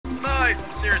I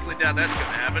seriously doubt that's gonna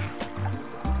happen.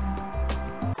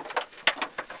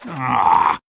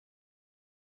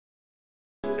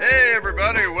 Hey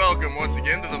everybody, welcome once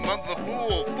again to the month of the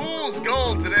Fool. Fool's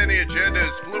Gold. Today on the agenda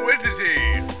is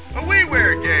Fluidity, a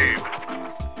WiiWare game.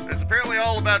 It's apparently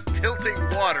all about tilting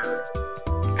water.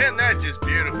 Isn't that just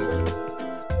beautiful?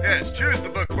 Yes, choose the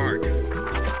bookmark.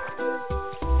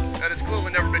 That has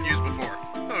clearly never been used before.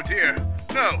 Oh dear.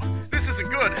 No, this isn't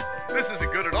good. This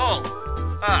isn't good at all.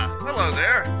 Ah, hello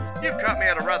there. You've caught me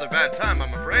at a rather bad time,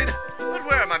 I'm afraid. But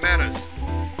where are my manners?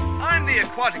 I'm the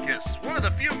Aquaticus, one of the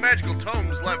few magical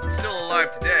tomes left still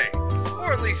alive today.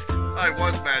 Or at least, I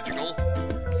was magical.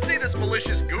 See this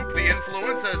malicious goop, the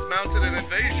Influence, has mounted an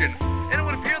invasion, and it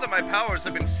would appear that my powers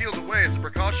have been sealed away as a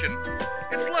precaution.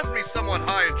 It's left me somewhat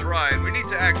high and dry, and we need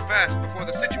to act fast before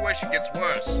the situation gets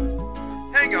worse.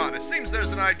 Hang on, it seems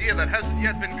there's an idea that hasn't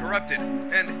yet been corrupted.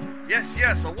 And yes,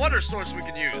 a water source we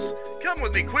can use. Come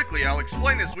with me quickly, I'll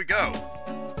explain as we go.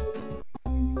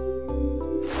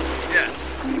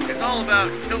 Yes, it's all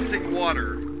about tilting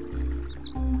water.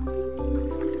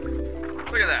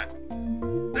 Look at that.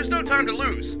 There's no time to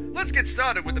lose. Let's get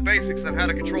started with the basics on how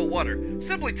to control water.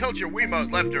 Simply tilt your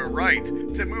Wiimote left or right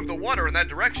to move the water in that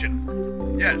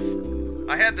direction. Yes,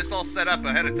 I had this all set up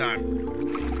ahead of time.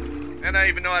 And I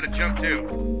even know how to jump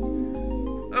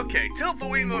too. Okay, tilt the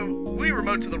Wii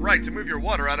remote to the right to move your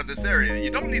water out of this area.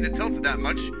 You don't need to tilt it that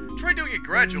much. Try doing it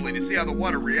gradually to see how the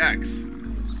water reacts.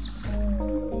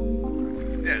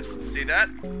 Yes, see that?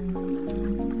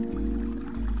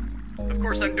 Of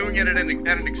course, I'm doing it at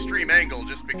an extreme angle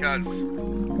just because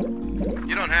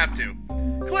you don't have to.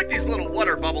 Collect these little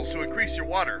water bubbles to increase your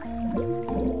water.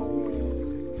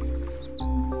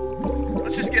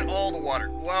 Let's just get all the water.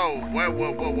 Whoa,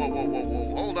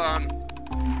 hold on.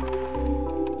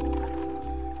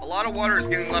 A lot of water is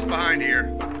getting left behind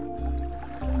here.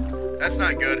 That's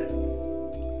not good.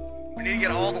 We need to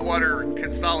get all the water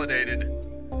consolidated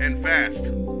and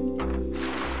fast.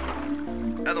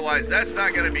 Otherwise, that's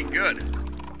not going to be good.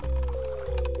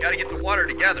 Gotta get the water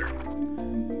together.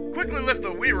 Quickly lift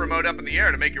the Wii remote up in the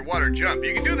air to make your water jump.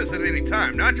 You can do this at any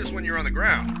time, not just when you're on the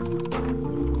ground.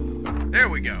 There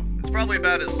we go. It's probably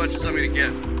about as much as I'm going to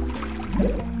get.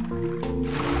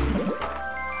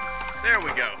 There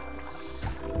we go.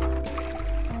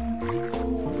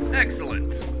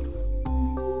 Excellent.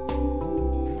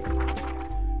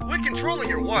 When controlling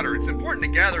your water, it's important to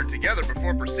gather it together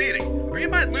before proceeding, or you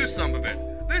might lose some of it.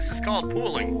 This is called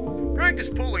pooling. Practice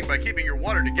pooling by keeping your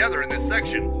water together in this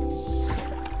section.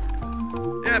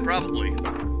 Yeah, probably.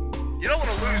 You don't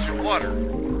want to lose your water.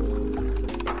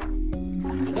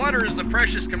 Water is a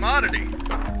precious commodity.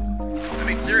 I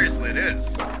mean, seriously, it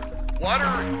is.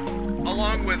 Water,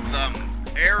 along with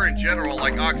air in general,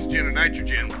 like oxygen and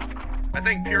nitrogen. I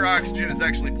think pure oxygen is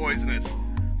actually poisonous.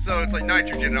 So it's like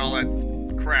nitrogen and all that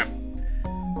crap.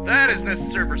 That is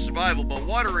necessary for survival, but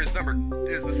water is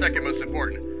the second most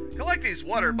important. Collect these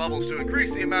water bubbles to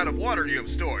increase the amount of water you have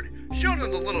stored, shown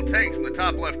in the little tanks in the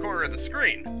top left corner of the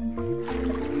screen.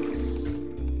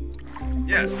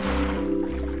 Yes.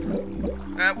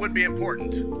 That would be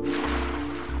important.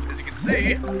 As you can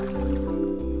see,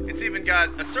 it's even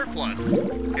got a surplus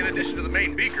in addition to the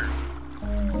main beaker.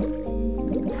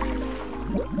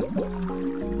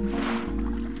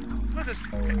 Let us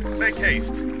make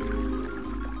haste.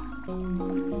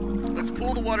 Let's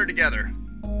pull the water together.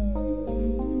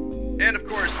 And of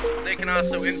course, they can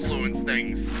also influence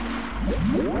things.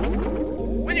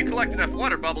 When you collect enough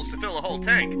water bubbles to fill a whole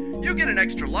tank, you'll get an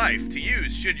extra life to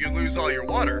use should you lose all your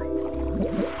water.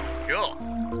 Cool.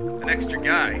 An extra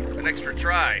guy, an extra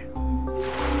try.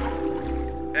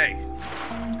 Hey,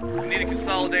 we need to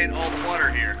consolidate all the water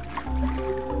here.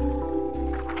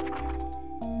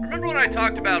 Remember when I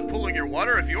talked about pooling your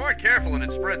water? If you aren't careful and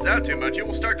it spreads out too much, it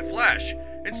will start to flash,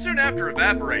 and soon after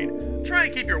evaporate. Try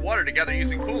and keep your water together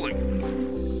using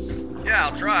pooling. Yeah,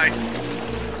 I'll try.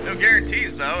 No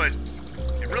guarantees though, it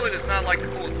really does not like to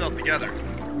pull itself together.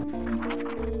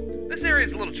 This area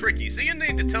is a little tricky, so you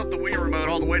need to tilt the Wii remote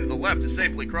all the way to the left to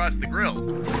safely cross the grill.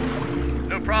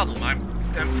 No problem, I'm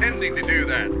tending to do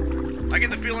that. I get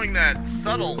the feeling that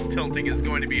subtle tilting is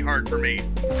going to be hard for me.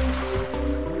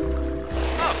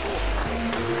 Oh, cool.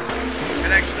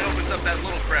 It actually opens up that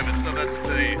little crevice so that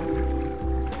the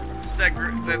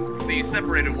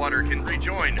separated water can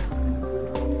rejoin.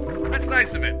 That's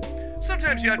nice of it.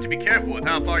 Sometimes you have to be careful with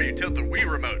how far you tilt the Wii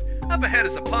remote. Up ahead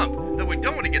is a pump that we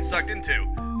don't want to get sucked into,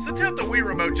 so tilt the Wii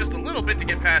remote just a little bit to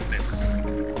get past it.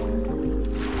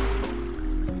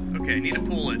 Okay, need to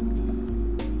pull it.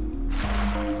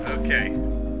 Okay.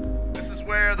 This is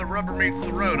where the rubber meets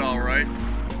the road, alright.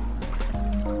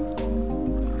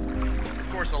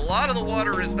 Of course, a lot of the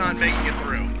water is not making it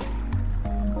through.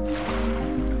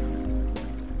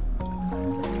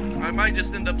 I might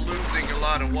just end up losing a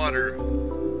lot of water.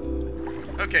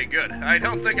 Okay, good. I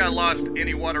don't think I lost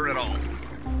any water at all.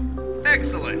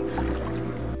 Excellent.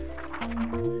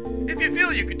 If you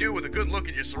feel you could do with a good look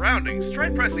at your surroundings, try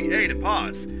pressing A to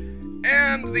pause,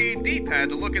 and the D-pad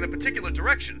to look in a particular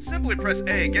direction. Simply press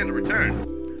A again to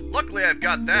return. Luckily, I've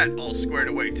got that all squared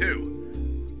away, too.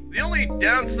 The only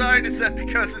downside is that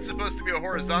because it's supposed to be a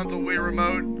horizontal Wii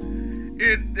remote,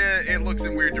 it looks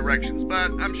in weird directions, but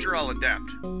I'm sure I'll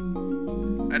adapt.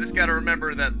 I just gotta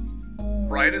remember that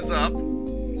right is up,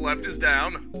 left is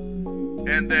down,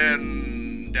 and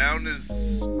then down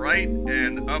is right,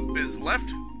 and up is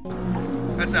left.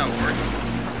 That's how it works.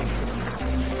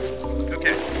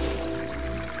 Okay.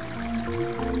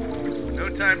 No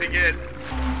time to get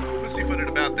pussyfooted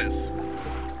about this.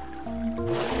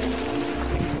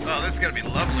 Oh, this is gonna be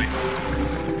lovely.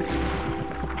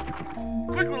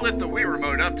 Quickly lift the Wii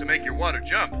remote up to make your water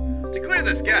jump. To clear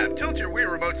this gap, tilt your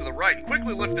Wii remote to the right and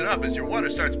quickly lift it up as your water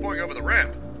starts pouring over the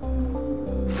ramp.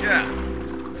 Yeah.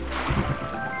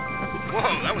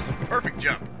 Whoa, that was a perfect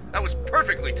jump. That was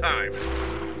perfectly timed.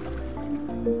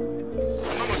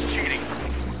 I'm almost cheating.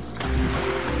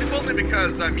 If only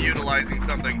because I'm utilizing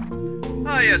something.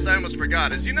 Ah yes, I almost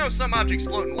forgot. As you know, some objects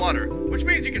float in water, which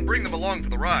means you can bring them along for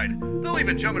the ride. They'll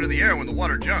even jump into the air when the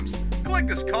water jumps. Collect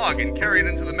this cog and carry it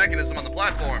into the mechanism on the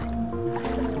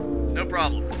platform. No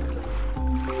problem.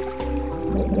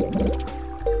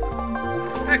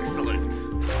 Excellent.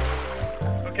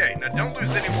 Okay, now don't lose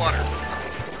any water.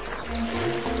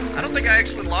 I don't think I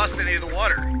actually lost any of the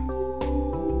water.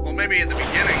 Well, maybe at the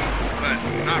beginning, but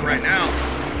not right now.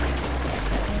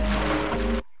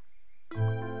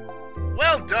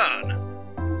 Well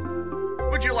done.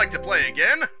 Would you like to play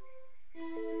again?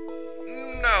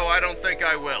 No, I don't think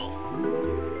I will.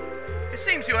 It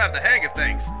seems you have the hang of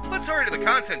things. Let's hurry to the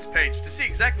contents page to see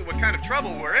exactly what kind of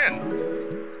trouble we're in.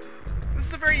 This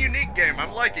is a very unique game.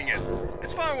 I'm liking it.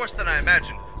 It's far worse than I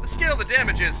imagined. The scale of the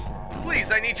damage is...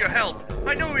 Please, I need your help.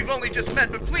 I know we've only just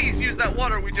met, but please use that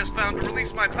water we just found to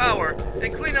release my power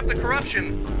and clean up the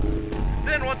corruption.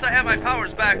 Then, once I have my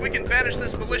powers back, we can banish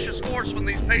this malicious force from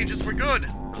these pages for good.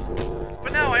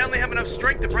 For now, I only have enough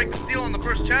strength to break the seal on the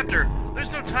first chapter.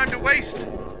 There's no time to waste.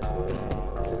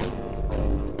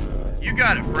 You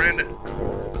got it, friend.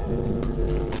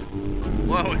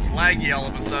 Whoa, it's laggy all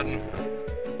of a sudden.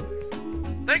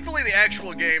 Thankfully, the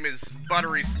actual game is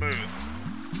buttery smooth.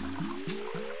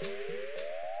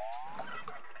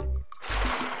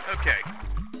 Okay.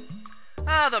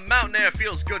 Ah, the mountain air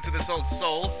feels good to this old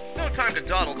soul. No time to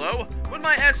dawdle, though. When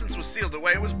my essence was sealed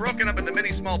away, it was broken up into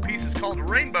many small pieces called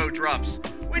rainbow drops.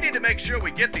 We need to make sure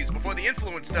we get these before the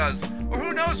influence does, or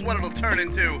who knows what it'll turn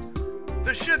into.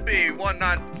 There should be one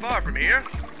not far from here.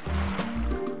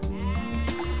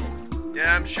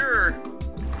 Yeah, I'm sure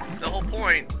the whole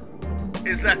point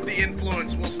is that the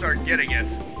influence will start getting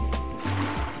it.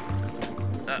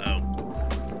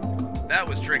 Uh-oh. That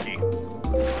was tricky.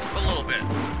 A little bit.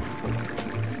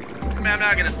 I mean, I'm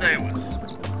not gonna say it was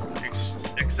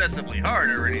excessively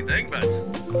hard or anything, but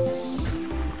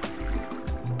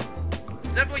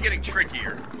it's definitely getting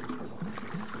trickier.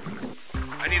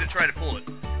 I need to try to pull it.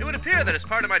 It would appear that as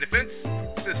part of my defense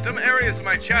system, areas of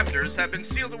my chapters have been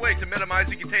sealed away to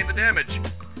minimize and contain the damage.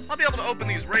 I'll be able to open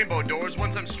these rainbow doors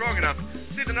once I'm strong enough.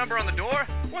 See the number on the door?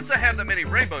 Once I have that many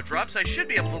rainbow drops, I should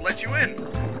be able to let you in.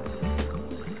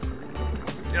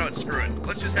 You know what, screw it.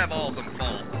 Let's just have all of them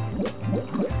fall.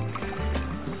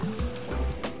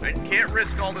 I can't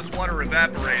risk all this water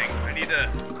evaporating. I need to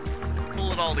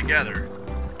pull it all together.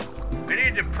 I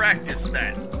need to practice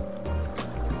that.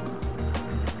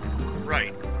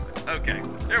 Right. Okay.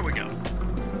 There we go.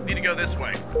 Need to go this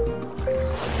way.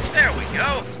 There we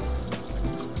go.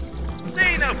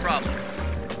 See, no problem.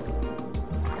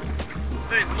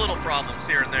 There's little problems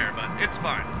here and there, but it's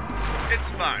fine. It's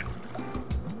fine.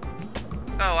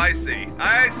 Oh, I see.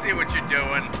 I see what you're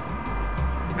doing.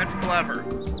 That's clever.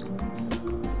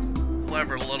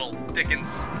 Clever little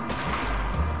Dickens.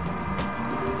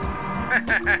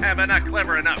 But not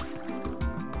clever enough.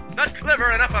 Not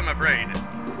clever enough, I'm afraid.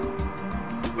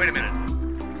 Wait a minute.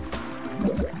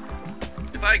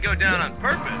 If I go down on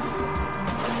purpose,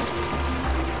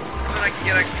 then I can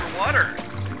get extra water.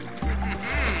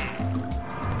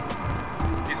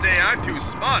 You say I'm too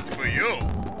smart for you.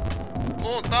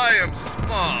 Lord, I am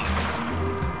smart.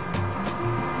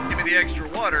 Give me the extra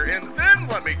water and then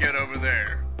let me get over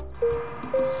there.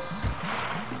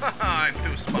 Haha, I'm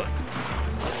too smart.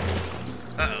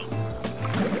 Uh-oh.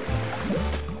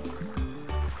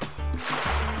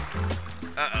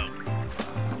 Uh-oh.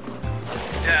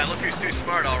 Yeah, look who's too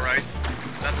smart, alright.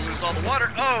 About to lose all the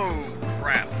water. Oh,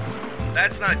 crap.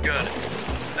 That's not good.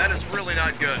 That is really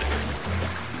not good.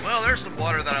 Well, there's some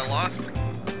water that I lost.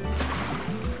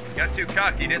 Got too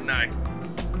cocky, didn't I?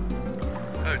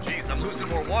 Oh, geez, I'm losing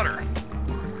more water.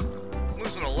 I'm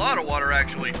losing a lot of water,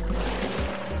 actually.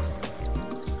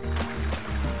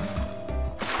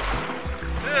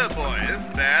 Oh, boy, this is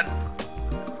bad.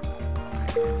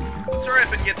 Let's hurry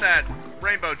up and get that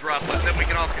rainbow droplet, then we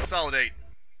can all consolidate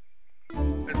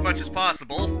as much as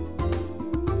possible.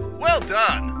 Well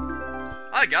done!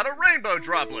 I got a rainbow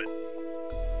droplet!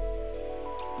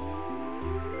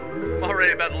 I'm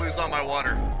already about to lose all my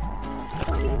water.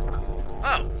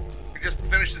 Oh, it just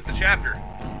finishes the chapter.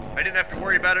 I didn't have to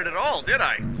worry about it at all, did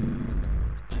I?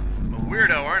 I'm a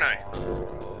weirdo, aren't I?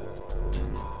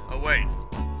 Oh, wait.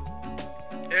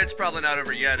 It's probably not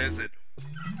over yet, is it?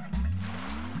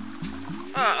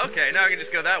 Ah, okay, now I can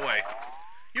just go that way.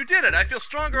 You did it! I feel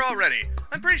stronger already.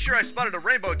 I'm pretty sure I spotted a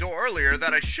rainbow door earlier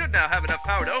that I should now have enough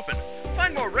power to open.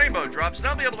 Find more rainbow drops and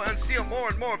I'll be able to unseal more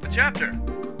and more of the chapter.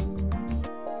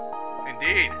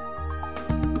 Indeed.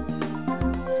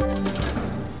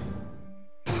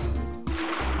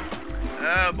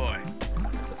 Oh boy.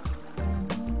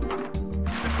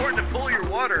 It's important to pull your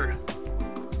water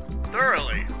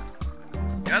thoroughly.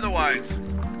 Otherwise,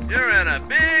 you're in a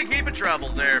big heap of trouble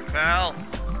there, pal.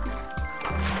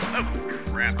 Oh,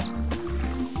 crap.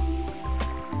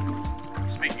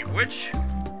 Speaking of which...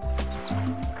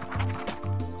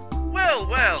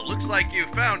 Well, looks like you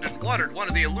found and watered one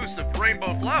of the elusive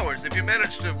rainbow flowers. If you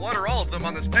manage to water all of them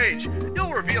on this page,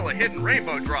 you'll reveal a hidden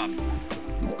rainbow drop.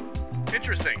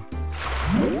 Interesting.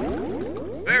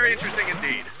 Very interesting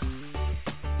indeed.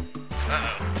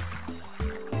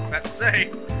 Uh-oh. About to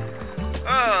say...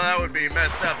 Oh, that would be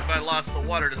messed up if I lost the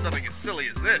water to something as silly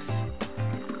as this.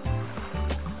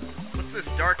 What's this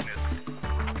darkness?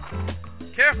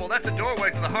 Careful, that's a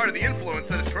doorway to the heart of the influence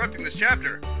that is corrupting this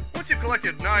chapter. Once you've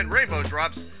collected 9 rainbow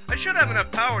drops, I should have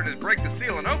enough power to break the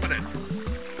seal and open it.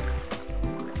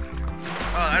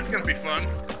 Oh, that's gonna be fun.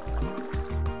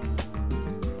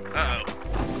 Uh-oh.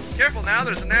 Careful now,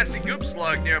 there's a nasty goop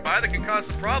slug nearby that can cause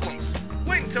some problems.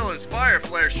 Wait until his fire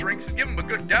flare shrinks and give him a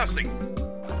good dousing.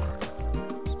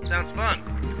 Sounds fun.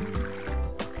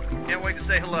 Can't wait to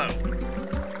say hello.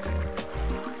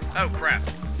 Oh, crap.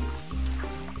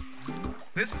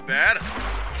 This is bad.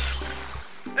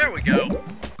 There we go.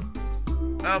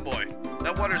 Oh boy.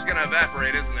 That water's gonna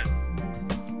evaporate, isn't it?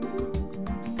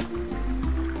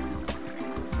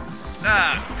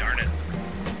 Ah, darn it.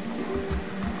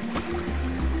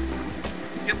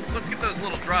 Let's get those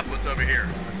little droplets over here.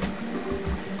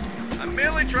 I'm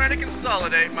merely trying to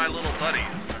consolidate my little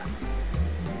buddies.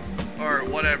 Or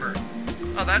whatever.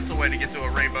 Oh, that's a way to get to a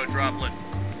rainbow droplet.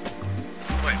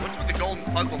 Wait, what's with the golden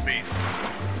puzzle piece?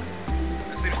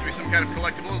 This seems to be some kind of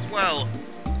collectible as well.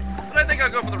 But I think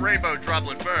I'll go for the rainbow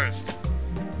droplet first.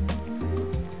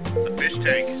 The fish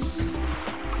tank.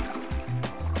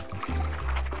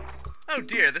 Oh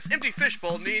dear, this empty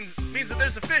fishbowl means that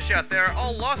there's a fish out there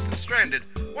all lost and stranded.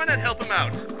 Why not help him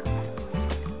out?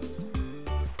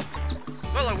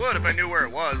 Well, I would if I knew where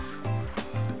it was.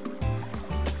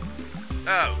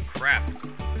 Oh, crap.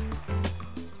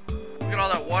 Look at all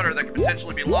that water that could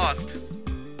potentially be lost.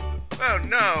 Oh,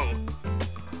 no.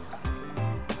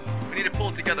 We need to pull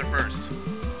it together first.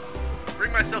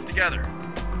 Bring myself together.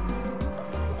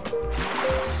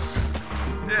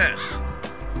 Yes.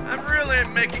 I'm really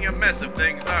making a mess of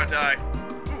things, aren't I?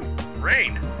 Ooh,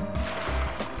 rain.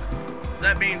 Does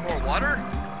that mean more water?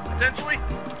 Potentially?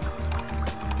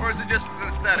 Or is it just an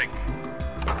aesthetic?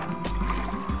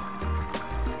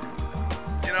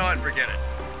 You know what? Forget it.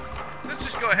 Let's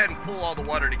just go ahead and pull all the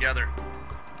water together.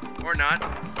 Or not.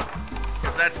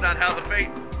 Because that's not how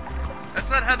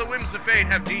the whims of fate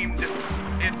have deemed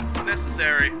it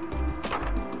necessary.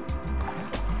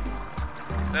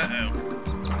 Uh-oh.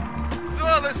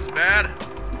 Oh, this is bad.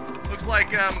 Looks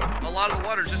like a lot of the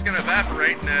water is just going to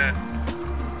evaporate and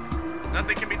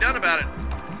nothing can be done about it.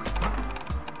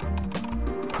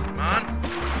 Come on.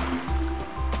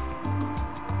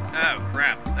 Oh,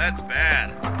 crap. That's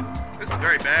bad. This is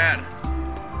very bad.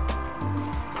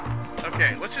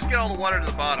 Okay, let's just get all the water to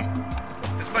the bottom.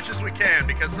 As much as we can,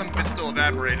 because some of it's still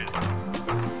evaporated.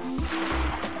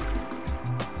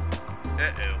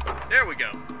 Uh-oh. There we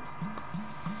go.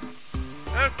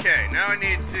 Okay, now I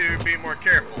need to be more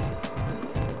careful.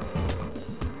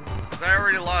 Because I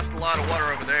already lost a lot of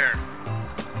water over there.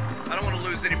 I don't want to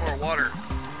lose any more water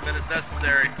than is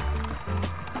necessary.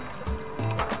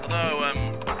 Although,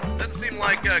 doesn't seem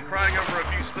like crying over a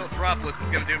few spilt droplets is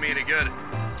going to do me any good.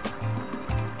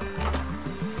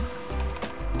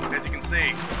 as you can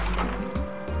see.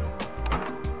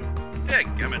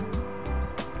 Dadgummit.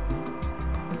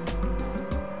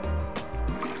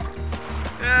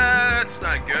 That's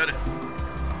not good.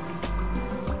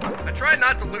 I tried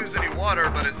not to lose any water,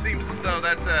 but it seems as though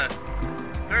that's a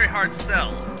very hard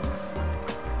sell.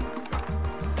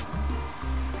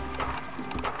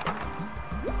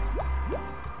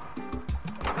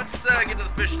 Let's get to the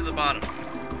fish to the bottom.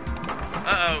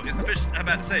 Uh-oh, is the fish, I'm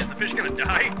about to say, is the fish gonna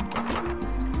die?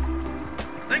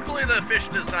 Thankfully, the fish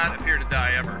does not appear to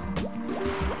die ever.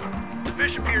 The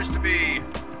fish appears to be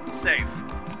safe,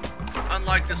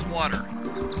 unlike this water.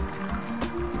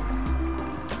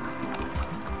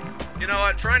 You know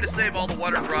what, trying to save all the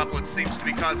water droplets seems to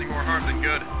be causing more harm than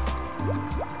good.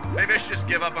 Maybe I should just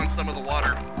give up on some of the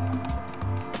water.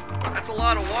 That's a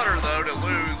lot of water, though, to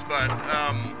lose, but,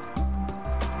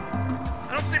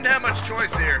 I don't seem to have much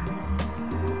choice here.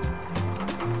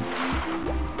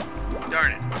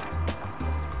 Darn it.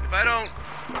 If I don't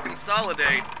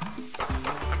consolidate,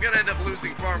 I'm gonna end up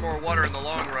losing far more water in the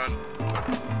long run.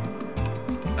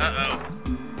 Uh-oh.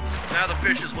 Now the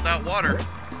fish is without water.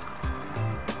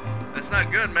 That's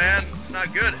not good, man. It's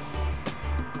not good.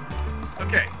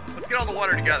 Okay, let's get all the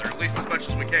water together, at least as much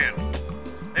as we can.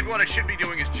 Maybe what I should be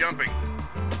doing is jumping.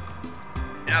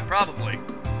 Yeah, probably.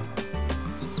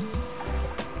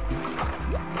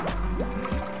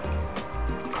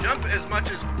 Jump as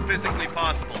much as physically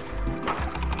possible.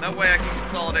 That way I can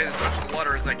consolidate as much of the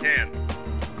water as I can.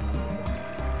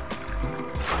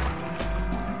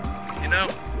 You know,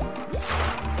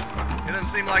 it doesn't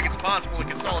seem like it's possible to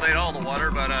consolidate all the water,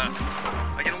 but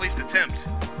I can at least attempt.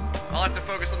 I'll have to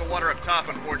focus on the water up top,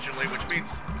 unfortunately, which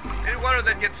means any water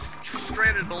that gets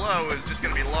stranded below is just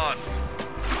going to be lost.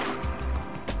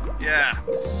 Yeah.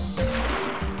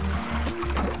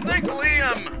 Thankfully,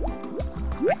 I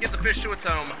can get the fish to its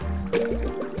home.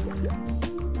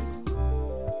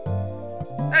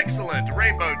 Excellent,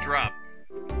 rainbow drop.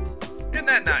 Isn't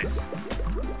that nice?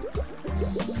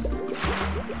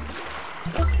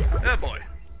 Oh boy.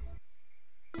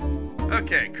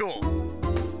 Okay, cool.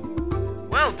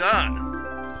 Well done.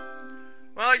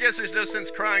 Well, I guess there's no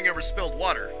sense crying over spilled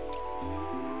water.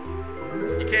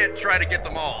 You can't try to get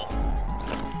them all.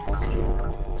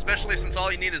 Especially since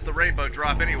all you need is the rainbow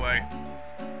drop anyway.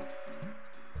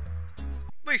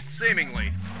 At least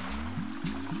seemingly.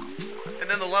 And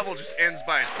then the level just ends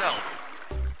by itself.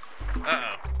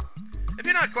 Uh-oh. If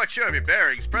you're not quite sure of your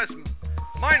bearings, press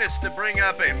minus to bring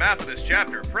up a map of this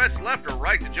chapter. Press left or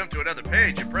right to jump to another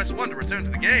page, and press 1 to return to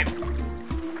the game.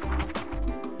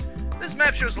 This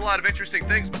map shows a lot of interesting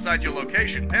things besides your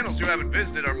location. Panels you haven't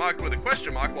visited are marked with a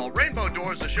question mark, while rainbow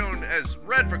doors are shown as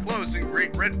red for closed and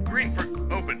green for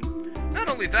open. Not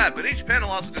only that, but each panel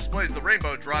also displays the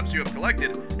rainbow drops you have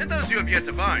collected and those you have yet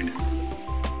to find.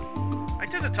 I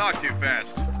tend to talk too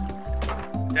fast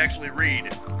to actually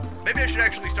read. Maybe I should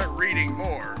actually start reading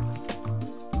more.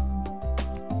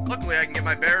 Luckily, I can get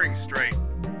my bearings straight.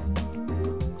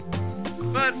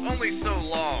 But only so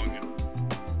long.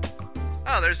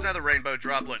 Oh, there's another rainbow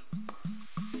droplet.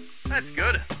 That's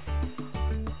good.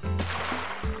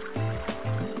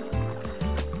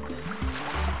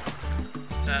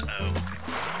 Uh-oh.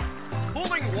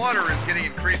 Pulling water is getting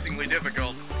increasingly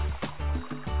difficult.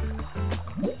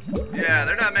 Yeah,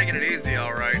 they're not making it easy,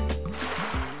 alright.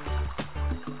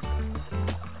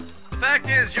 The fact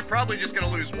is, you're probably just gonna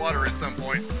lose water at some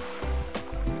point.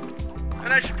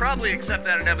 And I should probably accept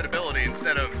that inevitability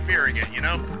instead of fearing it, you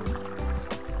know?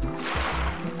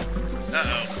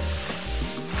 Uh-oh.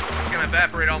 It's gonna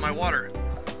evaporate all my water.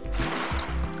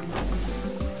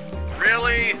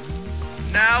 Really?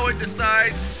 Now it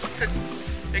decides to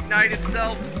ignite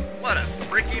itself? What a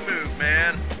freaky move,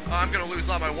 man. Oh, I'm gonna lose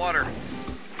all my water.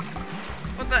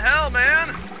 What the hell,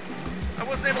 man? I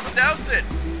wasn't able to douse it.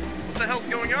 What the hell's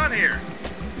going on here?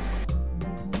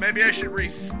 Maybe I should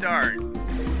restart.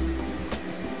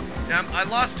 Yeah, I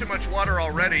lost too much water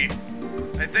already.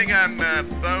 I think I'm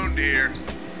boned here.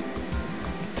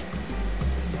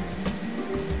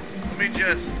 Let me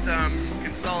just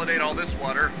consolidate all this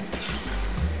water.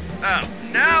 Oh,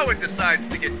 now it decides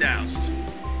to get doused.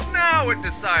 Now it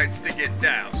decides to get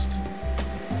doused.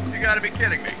 You gotta be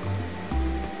kidding me.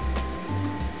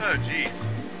 Oh, jeez.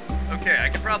 Okay, I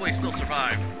can probably still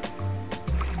survive.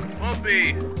 Won't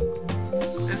be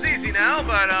as easy now,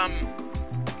 but, I'm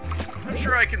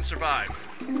sure I can survive.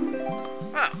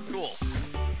 Oh, cool.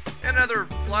 Another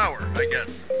flower, I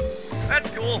guess.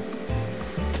 That's cool.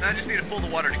 I just need to pull the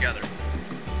water together.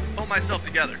 Pull myself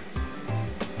together.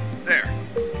 There.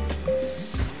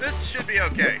 This should be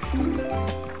okay.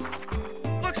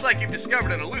 Looks like you've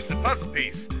discovered an elusive puzzle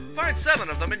piece. Find 7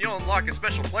 of them and you'll unlock a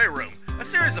special playroom. A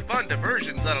series of fun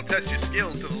diversions that'll test your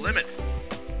skills to the limit.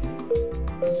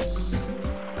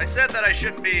 I said that I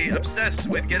shouldn't be obsessed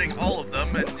with getting all of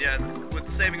them, and yet, with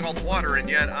saving all the water, and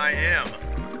yet I am.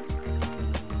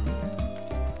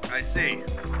 I see.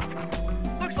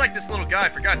 Looks like this little guy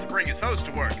forgot to bring his hose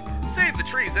to work. Save the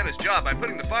trees and his job by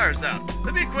putting the fires out.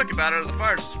 But be quick about it or the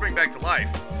fires will spring back to life.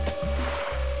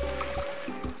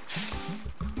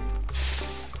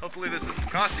 Hopefully this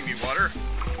isn't costing me water.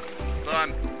 Though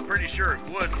I'm pretty sure it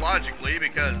would, logically,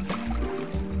 because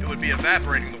it would be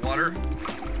evaporating the water.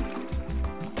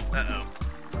 Uh-oh.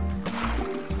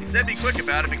 He said be quick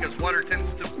about it because water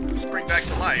tends to spring back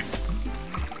to life.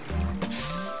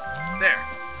 There.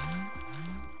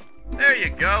 There you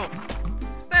go.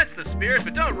 That's the spirit,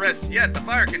 but don't rest yet. The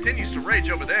fire continues to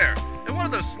rage over there. And one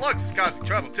of those slugs is causing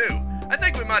trouble, too. I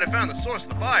think we might have found the source of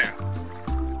the fire.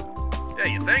 Yeah,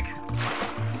 you think?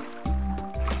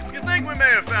 You think we may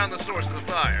have found the source of the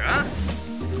fire, huh?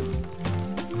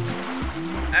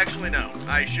 Actually, no.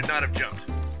 I should not have jumped.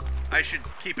 I should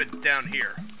keep it down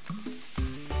here.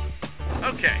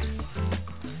 Okay.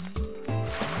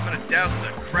 I'm gonna douse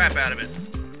the crap out of it.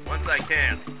 Once I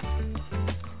can.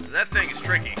 That thing is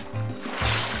tricky.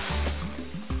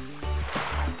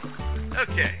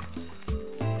 Okay.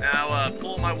 Now,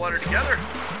 pull my water together.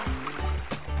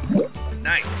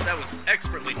 Nice. That was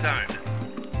expertly timed.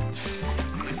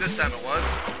 At least this time it was.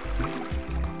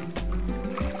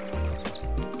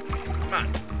 Come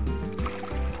on.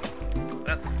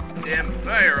 That damn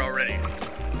fire already.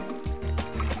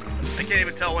 I can't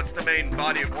even tell what's the main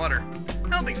body of water.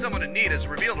 Helping someone in need has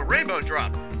revealed a rainbow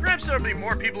drop. Perhaps there'll be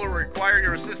more people who require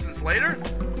your assistance later?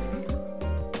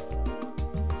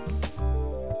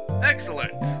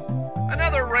 Excellent.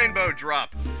 Another rainbow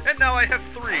drop. And now I have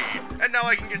 3. And now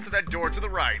I can get to that door to the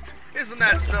right. Isn't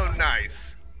that so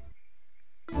nice?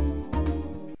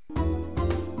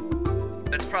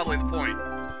 That's probably the point.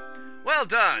 Well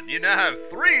done. You now have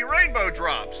 3 rainbow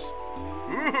drops.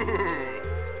 Ooh.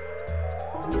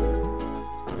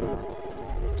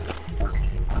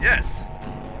 Yes.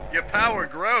 Your power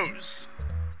grows.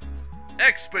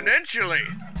 Exponentially.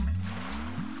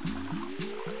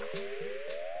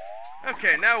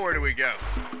 Okay, now where do we go?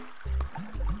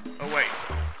 Oh, wait.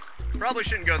 Probably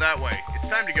shouldn't go that way. It's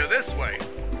time to go this way.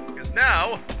 Because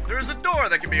now, there's a door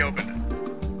that can be opened.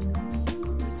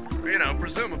 You know,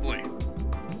 presumably.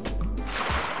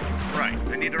 Right,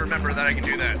 I need to remember that I can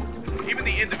do that. Even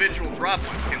the individual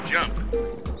droplets can jump.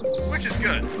 Which is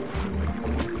good.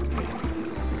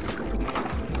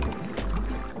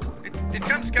 It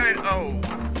comes kind of... Oh.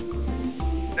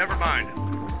 Never mind.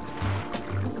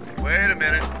 Wait a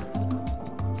minute.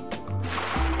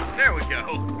 There we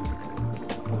go.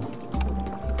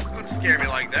 Don't scare me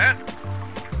like that.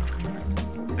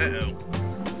 Uh-oh.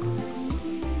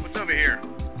 What's over here?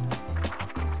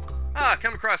 Ah,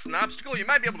 come across an obstacle. You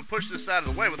might be able to push this out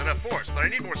of the way with enough force, but I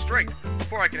need more strength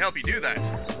before I can help you do that.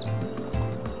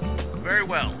 Very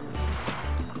well.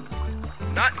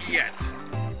 Not yet.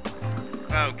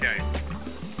 Okay.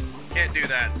 Can't do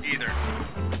that either.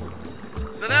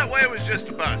 So that way was just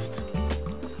a bust.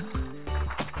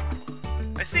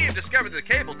 I see you've discovered the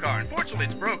cable car. Unfortunately,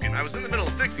 it's broken. I was in the middle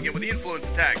of fixing it when the influence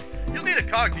attacked. You'll need a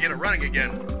cog to get it running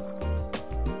again.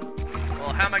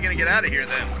 Well, how am I going to get out of here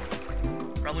then?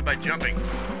 Probably by jumping.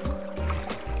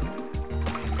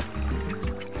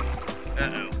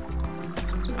 Uh-oh.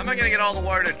 How am I going to get all the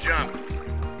water to jump?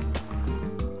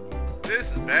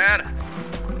 This is bad.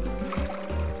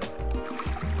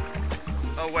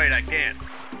 Oh, wait, I can't.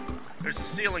 There's a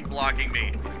ceiling blocking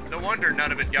me. No wonder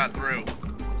none of it got through.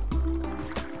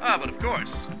 Ah, but of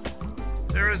course.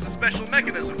 There is a special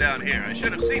mechanism down here. I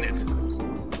should have seen it.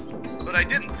 But I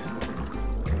didn't.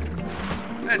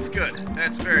 That's good.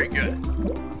 That's very good.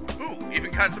 Ooh,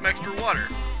 even got some extra water.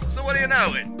 So what do you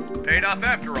know? It paid off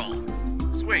after all.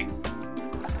 Sweet.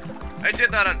 I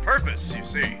did that on purpose, you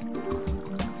see.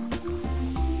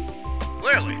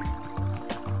 Clearly.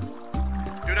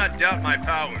 Do not doubt my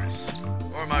powers,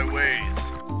 or my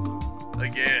ways.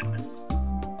 Again.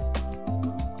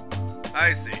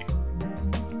 I see.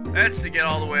 That's to get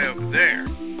all the way over there.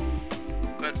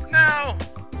 But for now,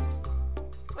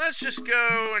 let's just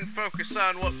go and focus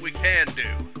on what we can do.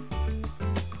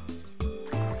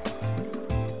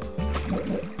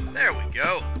 There we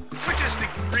go. Which is to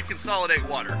reconsolidate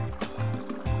water.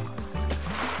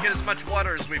 Get as much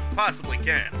water as we possibly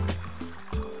can.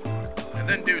 And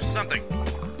then do something.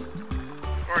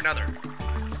 Or another.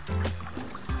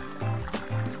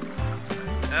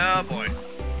 Oh boy.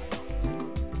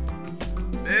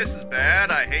 This is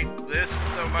bad. I hate this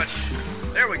so much.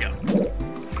 There we go.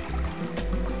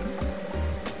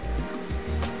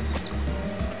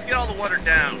 Let's get all the water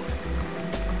down.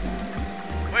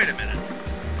 Wait a minute.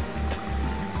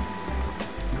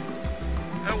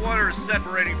 That water is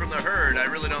separating from the herd. I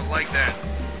really don't like that.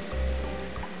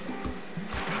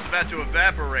 It's about to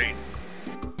evaporate.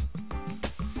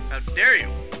 How dare you?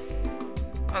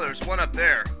 Oh, there's one up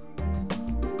there.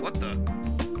 What the?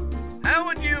 How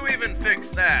would you even fix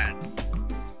that?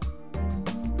 I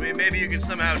mean, maybe you can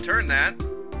somehow turn that.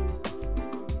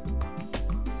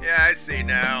 Yeah, I see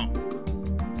now.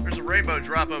 There's a rainbow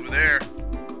drop over there.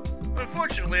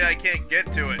 Unfortunately, I can't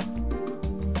get to it.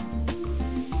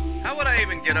 How would I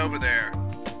even get over there?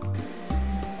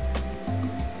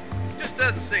 Just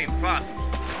doesn't seem possible.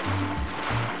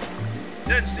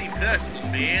 Doesn't seem possible,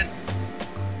 man.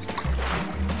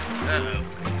 Uh-oh.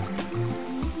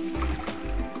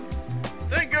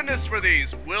 Thank goodness for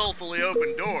these willfully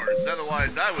open doors,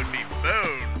 otherwise I would be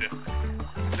boned.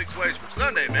 6 ways from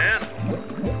Sunday, man.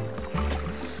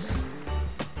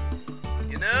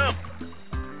 You know?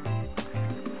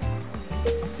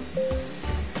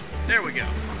 There we go.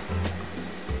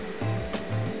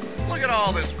 Look at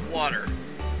all this water.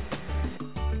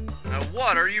 Now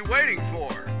what are you waiting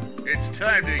for? It's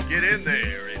time to get in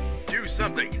there and do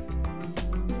something.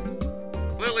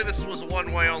 Clearly this was a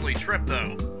one-way only trip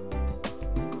though.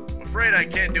 I'm afraid I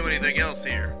can't do anything else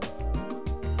here.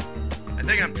 I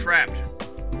think I'm trapped.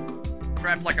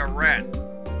 Trapped like a rat.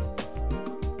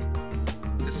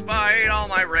 Despite all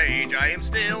my rage, I am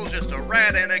still just a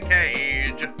rat in a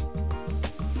cage.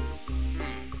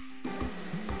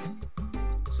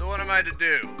 So what am I to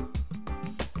do?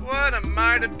 What am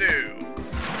I to do?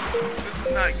 This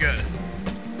is not good.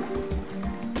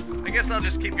 I guess I'll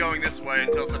just keep going this way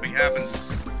until something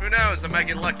happens. Who knows, I might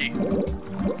get lucky.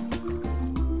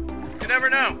 You never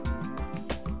know.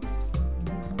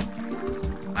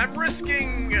 I'm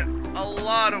risking a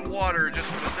lot of water just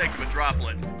for the sake of a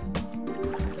droplet.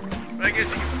 But I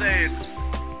guess you can say it's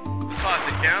thought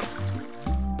that counts.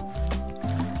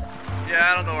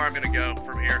 Yeah, I don't know where I'm gonna go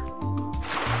from here.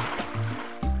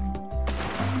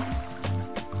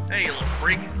 Hey, you little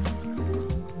freak.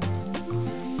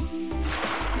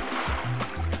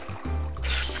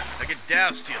 I get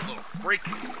doused, you little freak.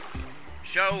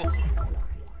 Show.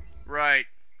 Right.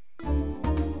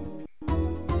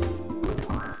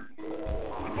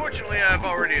 Unfortunately, I've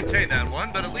already attained that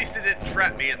one, but at least it didn't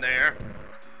trap me in there.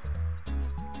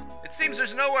 It seems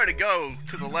there's nowhere to go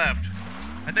to the left.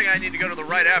 I think I need to go to the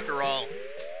right after all.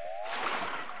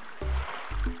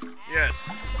 Yes.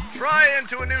 Try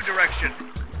into a new direction.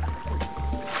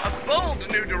 A bold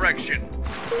new direction.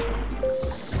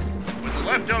 When the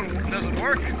left doesn't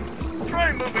work,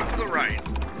 try moving to the right.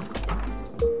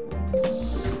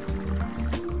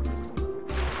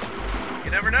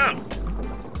 You never know.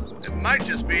 It might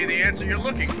just be the answer you're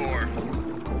looking for.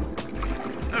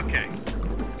 Okay.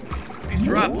 These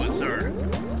droplets are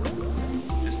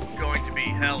just going to be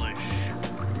hellish.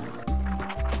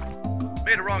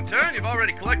 Made a wrong turn? You've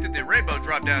already collected the rainbow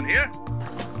drop down here?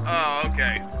 Oh,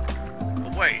 okay.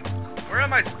 Well, wait. Where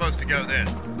am I supposed to go then?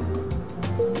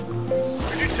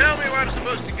 Could you tell me where I'm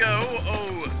supposed to go,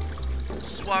 oh,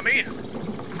 Swami?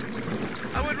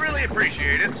 I would really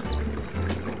appreciate it.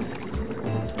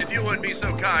 If you would be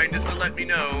so kind as to let me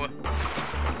know.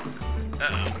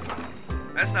 Uh-oh.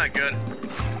 That's not good.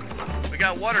 We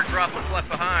got water droplets left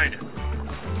behind.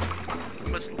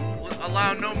 We must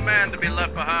allow no man to be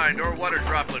left behind, or water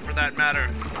droplet for that matter.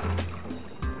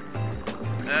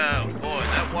 Oh boy,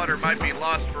 that water might be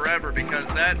lost forever because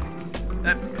that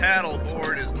paddle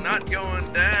board is not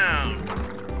going down.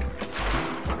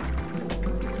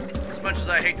 As much as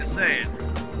I hate to say it,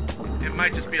 it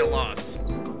might just be a loss.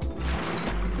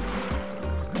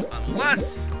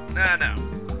 Unless, no.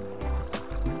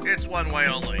 It's one way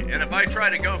only, and if I try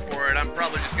to go for it, I'm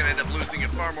probably just gonna end up losing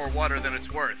far more water than it's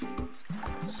worth.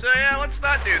 So yeah, let's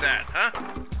not do that, huh?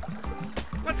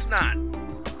 Let's not.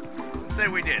 Say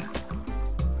we did.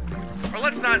 Or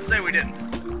let's not say we didn't,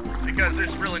 because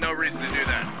there's really no reason to do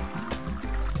that.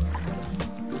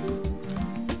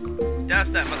 Douse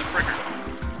that motherfricker.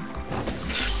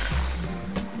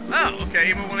 Oh, okay,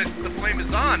 even when the flame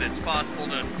is on, it's possible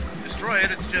to destroy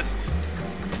it. It's just,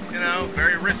 you know,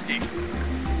 very risky.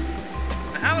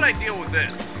 Now, how would I deal with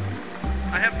this?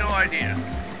 I have no idea.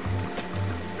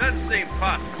 Doesn't seem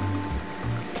possible.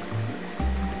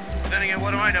 Then again,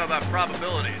 what do I know about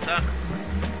probabilities, huh?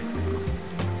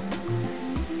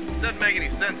 This doesn't make any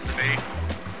sense to me.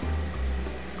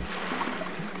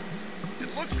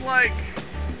 It looks like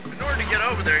in order to get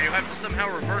over there, you have to somehow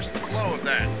reverse the flow of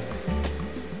that.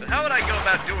 But how would I go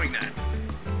about doing that?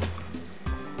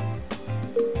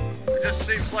 It just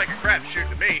seems like a crapshoot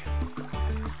to me.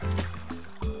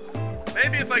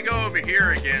 Maybe if I go over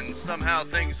here again, somehow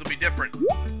things will be different.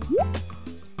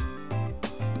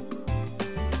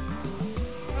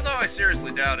 Although I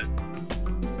seriously doubt it.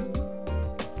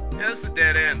 Yeah, this is a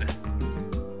dead end.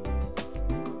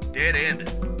 Dead end.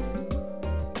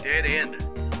 Dead end.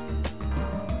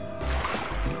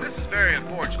 This is very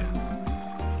unfortunate.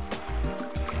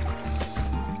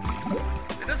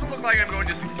 It doesn't look like I'm going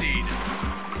to succeed.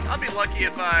 I'll be lucky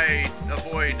if I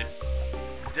avoid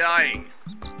dying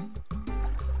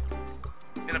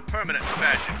in a permanent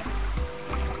fashion.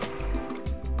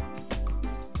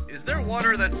 Is there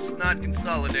water that's not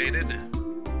consolidated?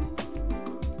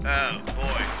 Oh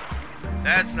boy,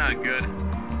 that's not good.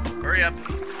 Hurry up.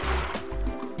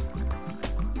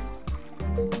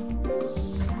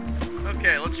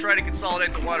 Okay, let's try to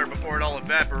consolidate the water before it all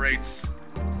evaporates.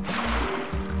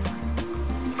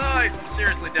 No, I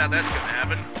seriously doubt that's gonna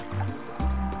happen.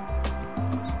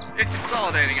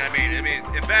 Consolidating, I mean,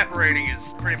 evaporating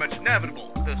is pretty much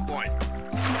inevitable at this point.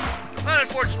 But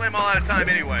unfortunately, I'm all out of time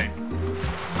anyway.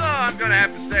 So I'm gonna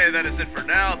have to say that is it for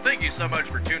now. Thank you so much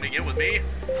for tuning in with me.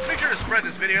 Make sure to spread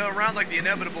this video around like the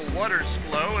inevitable waters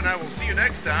flow, and I will see you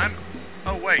next time.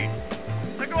 Oh wait,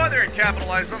 now go out there and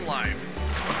capitalize on life.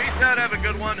 Peace out, have a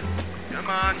good one. Come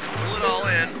on, pull it all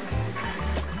in.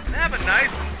 And have a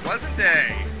nice and pleasant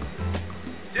day.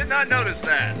 Did not notice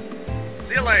that.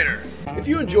 See you later. If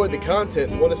you enjoyed the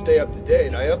content and want to stay up to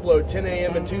date, I upload 10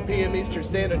 a.m. and 2 p.m. Eastern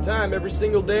Standard Time every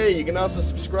single day. You can also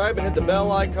subscribe and hit the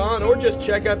bell icon, or just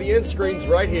check out the end screens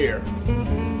right here.